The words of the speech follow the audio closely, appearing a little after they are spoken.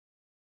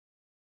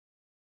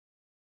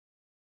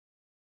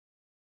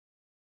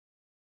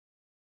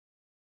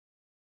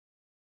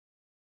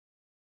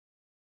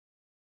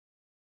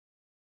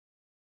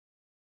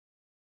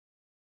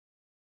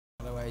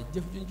waaye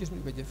jëf ju ñu gis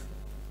mu ko jëf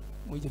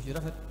muy jëf ju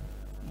rafet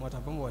moo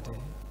tax ba mu wootee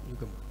ñu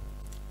gëm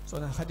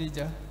soxna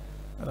Xadija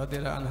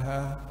radiyallahu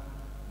anha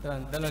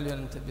daan dalal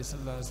yonente bi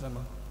sallallahu alayhi wa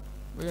sallam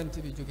ba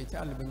yonente bi jógee ci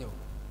àll ba ñëw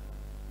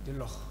di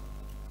lox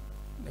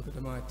ne ko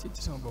dama tiit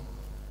ci sama bopp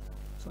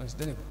soxna si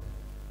dane ko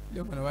li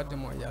mën a wàdde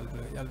mooy yàlla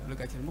du la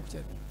gàcceel mukk ci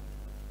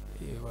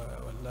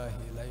wallahi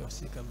la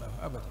yuxsika allahu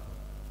abada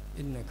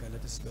innaka la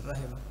tasbir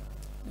rahima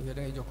ni ko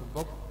da ngay jokk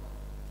bokk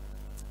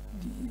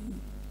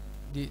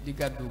di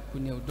gàddu ku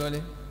néew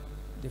doole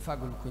di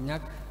fàggul ku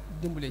ñàkk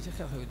dimbalee ci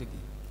xew-xew dëgg yi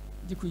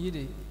jikko yi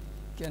de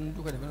kenn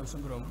du ko def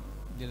suñu borom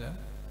di la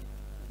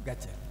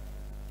gàcceel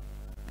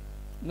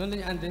noonu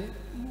lañu àndee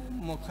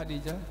moo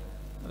Xadija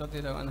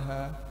radiyallahu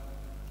anha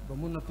ba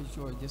mu noppi ci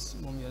coo gis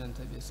moom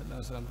yonente bi sallallahu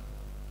alayhi wa sallam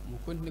mu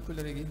continué ko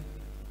léegi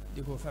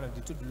di ko faral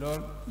di tudd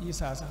lool yi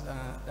saa sax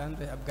daan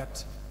rey ab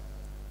gàtt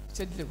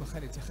seddile ko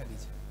xarit ci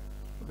Xadija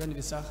benn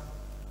bi sax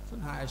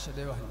sunu Aïcha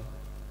day wax ni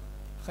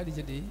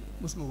Xadija de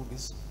mosuma ko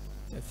gis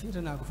te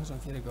fiire naa ko façon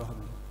fiire goo xam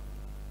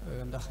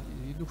ne ndax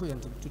du ko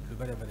yonente bi tudd lu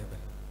bare bare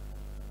bare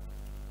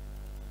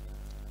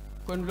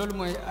kon loolu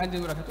mooy àndi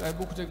mu rafet waaye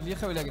bokkut ak lii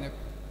xew léegi nag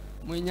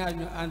muy ñaar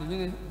ñu ànd ñu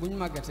ne bu ñu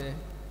màggatee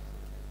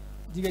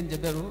jigéen ja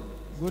beru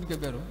góor ga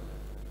beru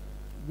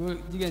góor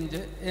jigéen ja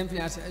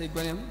influencé ay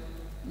goneem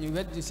ñu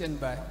weddi seen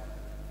baay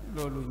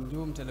loolu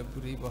njuumte la bu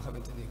rëy boo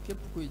xamante ni képp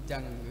kuy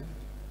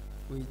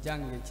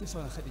jàng ci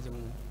soxna Xadija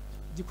moom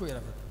jikko yu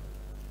rafet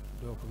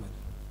doo ko mel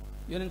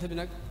yonente bi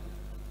nag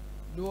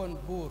du woon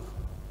buur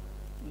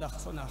ndax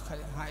soxna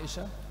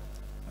Aïcha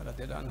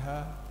radiyallahu anha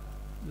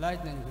laaj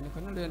nañu ko ni ko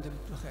nan la yonente bi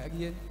doxee ak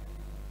yéen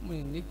mu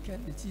ne ni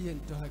kenn ci yéen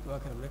doxee ak waa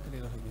këram rek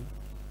lay doxee ñun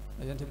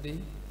ndax yonente bi day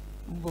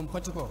mbubbam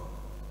xotti ko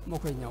moo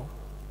koy ñaw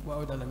bu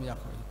aw dalam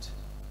yàqu it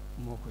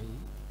moo koy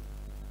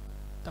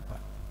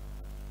tappaat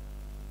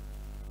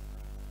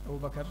Abu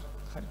Bakar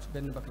xarit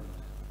benn bakkan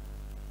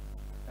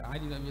la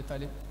Ali ibn Abi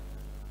Talib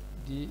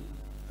di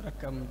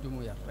rakkam ju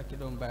mu yar rakki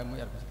doomu baay mu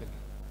yar ko ci kër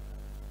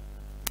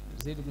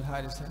gi Zeyd ibn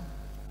Haarisa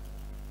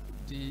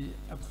di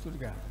ab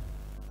surga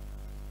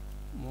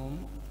moom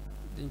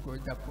dañ ko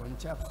jàppoon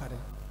ci ab xare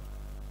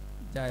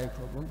jaay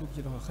ko ba mu dugg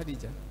ci loxo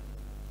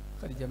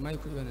Xadija may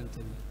ko yonente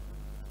bi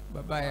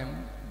ba bàyyam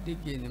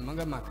déggee ne ma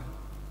nga Màkka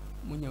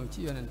mu ñëw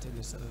ci yonente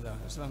bi sallallahu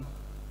alayhi wa sallam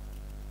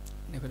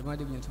ne ko damaa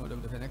dégg ñun sama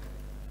doom dafay nekk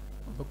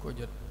ma bëgg koo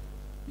jot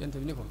yonente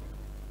bi ni ko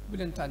bu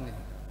leen tànnee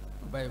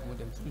ma bàyyi ko mu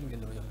dem su lu ngeen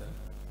dama jox dara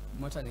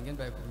moo tànnee ngeen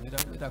bàyyi ko ñu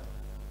daa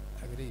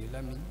ak réyu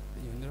làmmiñ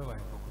dañoo niroo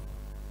waaye bokk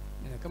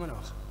nee na ka mën a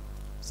wax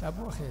saa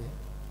bu waxee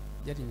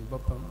jariñ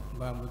boppam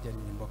mbaa mu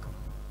jariñ mbokkam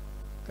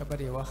ka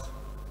bari wax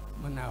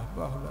mën naa wax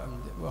ba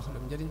wax lu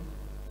am njariñ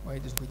waaye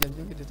des ko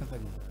jariñ nga des na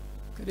xam ni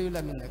ka réyu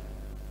làmmiñ nag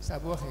saa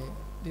bu waxee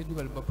day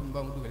dugal boppam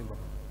mbaa mu dugal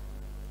boppam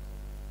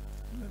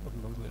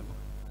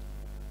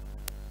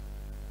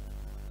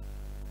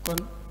kon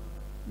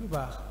lu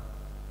baax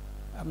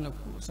am na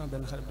ku sama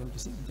benn xarit dem ci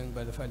si jàng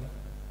ba fali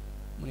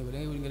mu ne ko da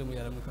ngay wut ngërëmu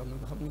yàlla mu ne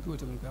ko xam ni ko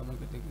wute mu ne ko amal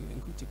ko dégg dañ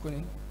ko ci ku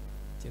ne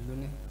ci lu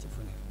ne ci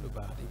fu ne lu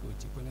baax dañ ko wut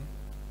ci ku ne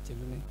ci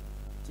lu ne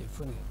ci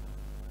fu ne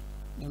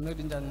ñoom nag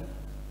dañ daan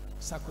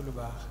sàkk lu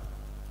baax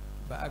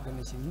ba àgg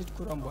na ci nit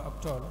ku romb ab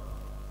tool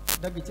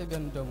dagg ca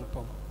benn doomu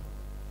pom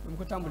ba mu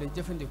ko tàmbalee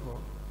jëfandikoo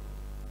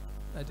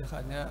daal di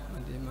xaar ne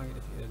man de maa ngi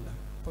def erreur ndax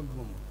pom bi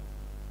moom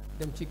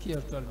dem ci kii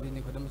yor tool bi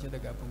ni ko dama ca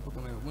dagg ab pom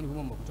bëgg may mu ne ko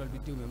moom moo ko tool bi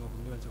diw mee moo ko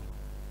mu dimbal ci moom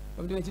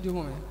ba mu demee ci diw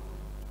moomee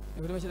ne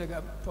ko dama ci dagg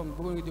ab pom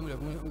bëggoon nga dimbale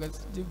ko mu ne nga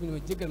diw bi ne ma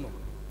jéggal ma ko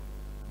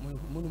mu ne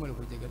ko mënuma la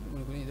ko jéggal mu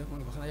ne ko nii def mu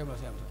ne ko xanaa yow la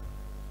si am te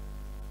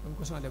ba mu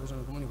ko sonale ba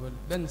sonal ko mu ne ko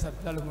benn sat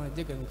daal ko mën a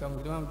jéggal ni ko am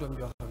dama am doom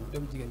joo xam ne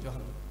doom jigéen joo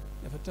xam ne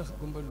dafa tëx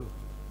gumbalu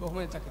boo ko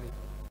mënee takk de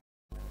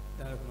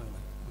daal ko mën a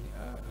may mu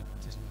ne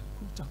des na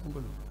ku tax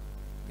gumbalu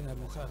ginnaaw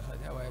bi mu xalaat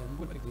ne waaye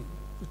mbul rek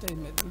ku tey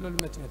loolu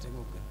métti métti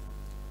moo ko gën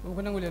ba mu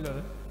ko nangulee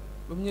loola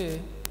ba mu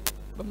ñëwee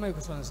ba may ko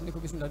soxna si ni ko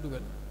bismillah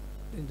dugal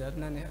dañ daal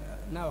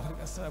naa wax rek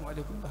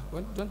asalaamaaleykum ndax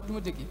kon doon du ma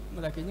dégg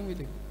malaaka yi ñu ngi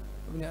dégg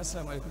ba mu ne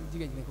asalaamaaleykum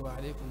jigéen ji ne ko waa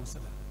aleykum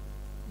salaam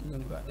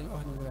ñoom ko dañu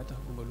wax ni nga tax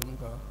gumba lu mun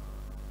ko wax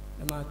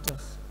damaa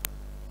tax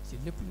ci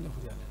lépp lu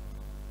neexul yàlla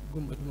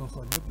gumba du ma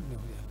xool lépp lu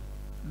neexul yàlla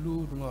lu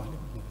du ma wax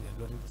lépp lu neexul yàlla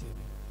loolu rek ci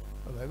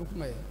waaye bu ko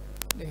mayee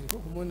léegi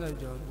kooku mën na la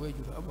jox booy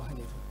jur Abu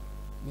Hanifa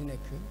mi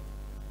nekk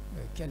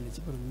kenn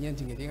ci borom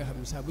ñeenti ngeen yi nga xam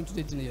ne saa bu ñu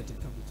tuddee dina yonte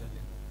bi tax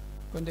leen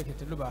kon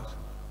ndekete lu baax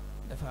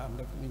dafa am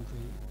rek nu ñu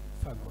koy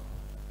fàggoo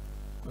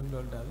kon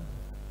loolu daal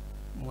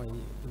mooy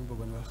li mu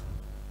bëggoon wax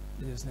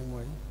li des nag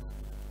mooy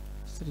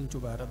Sëriñ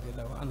Tuubaa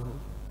radiyallahu anhu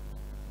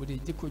bu dee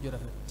jikko ju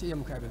rafet ci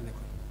yemukaay bi la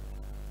nekkoon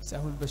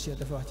Seexul Bachir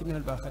dafa wax ci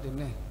Minanul Baaqil Xadiim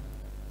ne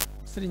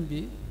sëriñ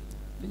bi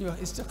li ñuy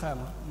wax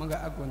istiqaama ma nga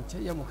àggoon ca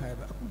yemukaay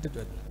ba ak dëddu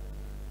àddina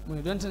mu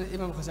ne donte ne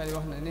Imaam Xasaali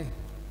wax na ne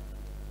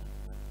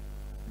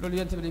loolu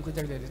yonte bi dañu ko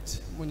jagleel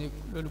it mu ne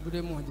loolu bu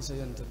dee moo gis sa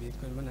yonte bi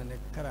kon mën na nekk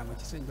karaama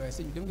ci sëriñ bi waaye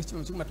sëriñ bi dem gis ci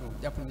moom ci mat moom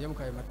jàpp ne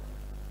yemukaay mat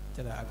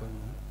ca la àggoon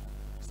moom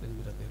sëriñ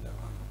bi radiyallahu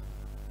anhu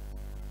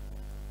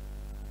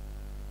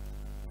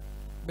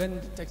benn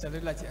tegtal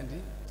rek laa ci andi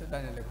te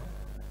daanele ko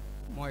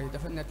mooy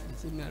dafa nettali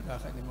ci Minanul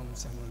Baaqil Xadiim moom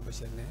Seexul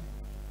Bachir ne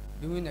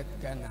bi muy nekk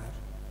gànnaar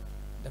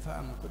dafa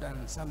am ku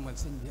daan sàmmal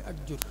sëñ bi ak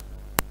jur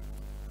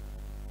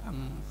am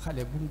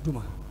xale bu mu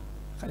duma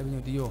xale bi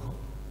ñëw di yooxu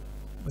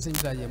ba sëñ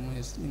bi laajee mu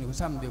ne ñu ne ko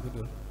sàmm bee ko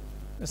dóor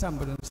nga sàmm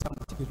ba doon sàmm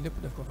ci biir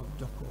lépp daf ko fa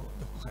jox ko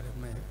xale bi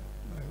may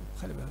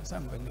xale ba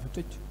sàmm ba dafa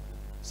tëj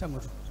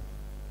sàmmatu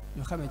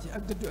ñu xamee ci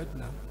ak dëddu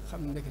àdduna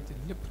xam ne ndekete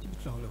lépp ci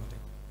bit loxo la ko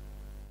teg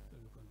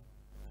loolu kon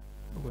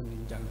bëggoon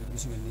nañu jàng bi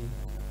su mel nii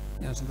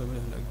ñaan suñu borom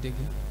def na ak dégg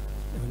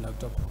def na ak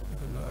topp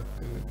def na ak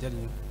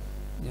jariñu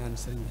ñaan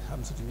sëriñ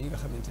Xamsatu mi nga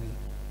xamante ni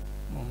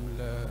moom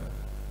la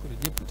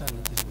kuréel yëpp tànn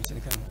gis bu seen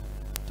kanam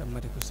tam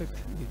mate ko sëkk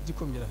ngir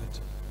jikkoom ji rafet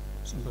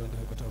suñu borom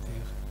defal ko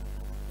tawfeex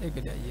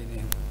eggali ay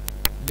yéeneen